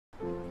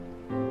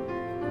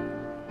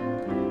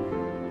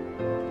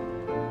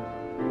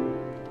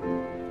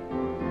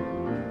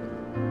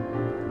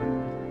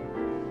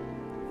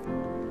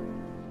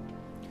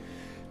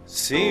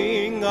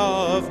Sing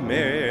of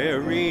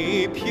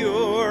Mary,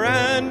 pure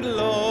and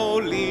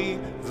lowly,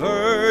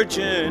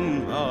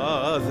 Virgin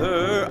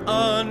Mother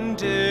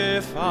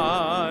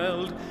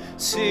undefiled.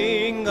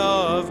 Sing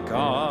of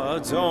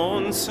God's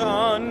own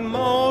Son,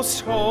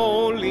 most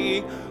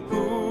holy,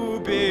 who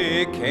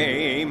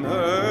became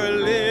her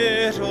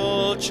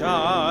little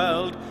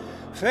child.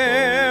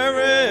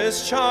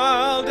 Fairest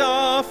child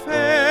of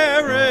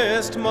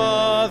fairest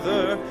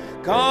mother,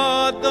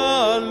 God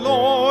the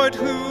Lord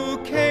who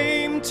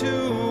came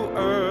to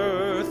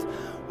earth,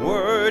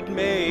 Word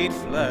made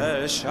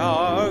flesh,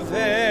 our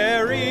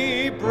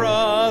very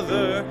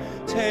brother,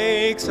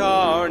 takes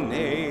our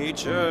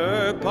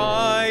nature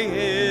by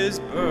his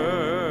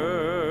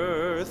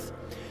birth.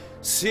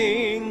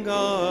 Sing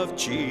of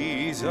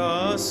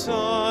Jesus,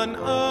 Son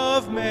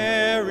of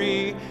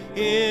Mary,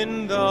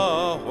 in the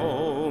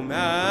home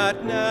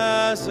at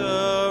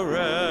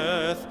Nazareth.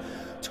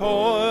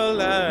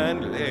 Toil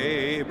and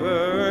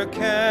labor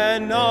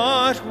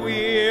cannot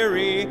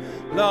weary,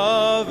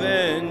 love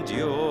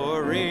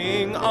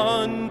enduring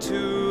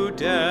unto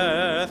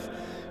death.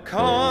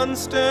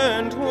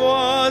 Constant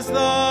was the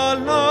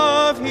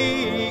love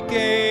he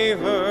gave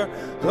her,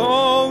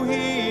 though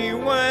he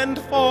went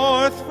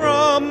forth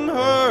from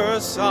her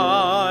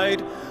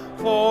side,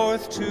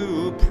 forth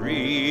to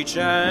preach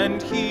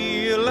and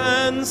heal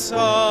and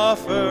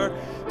suffer,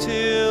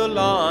 till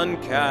on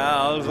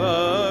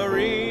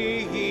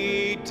Calvary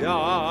he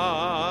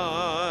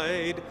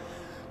died.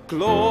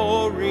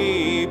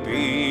 Glory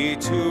be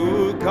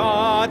to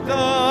God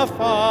the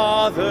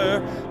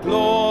Father,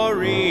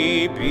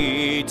 glory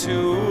be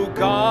to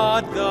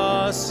God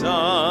the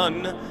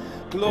Son,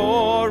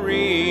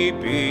 glory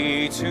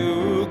be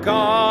to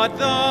God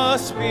the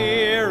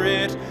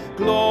Spirit,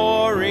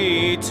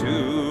 glory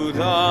to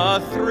the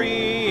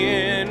Three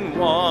in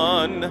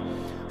One.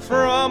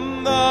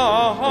 From the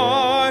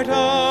heart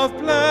of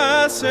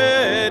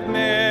Blessed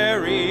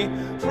Mary,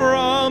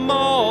 from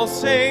all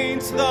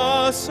saints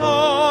the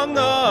song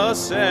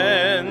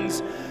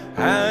ascends,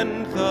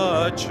 and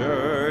the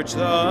church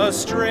the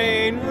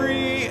strain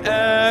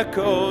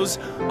re-echoes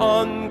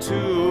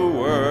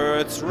unto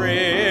earth's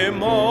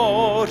remotest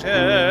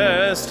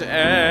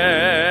end.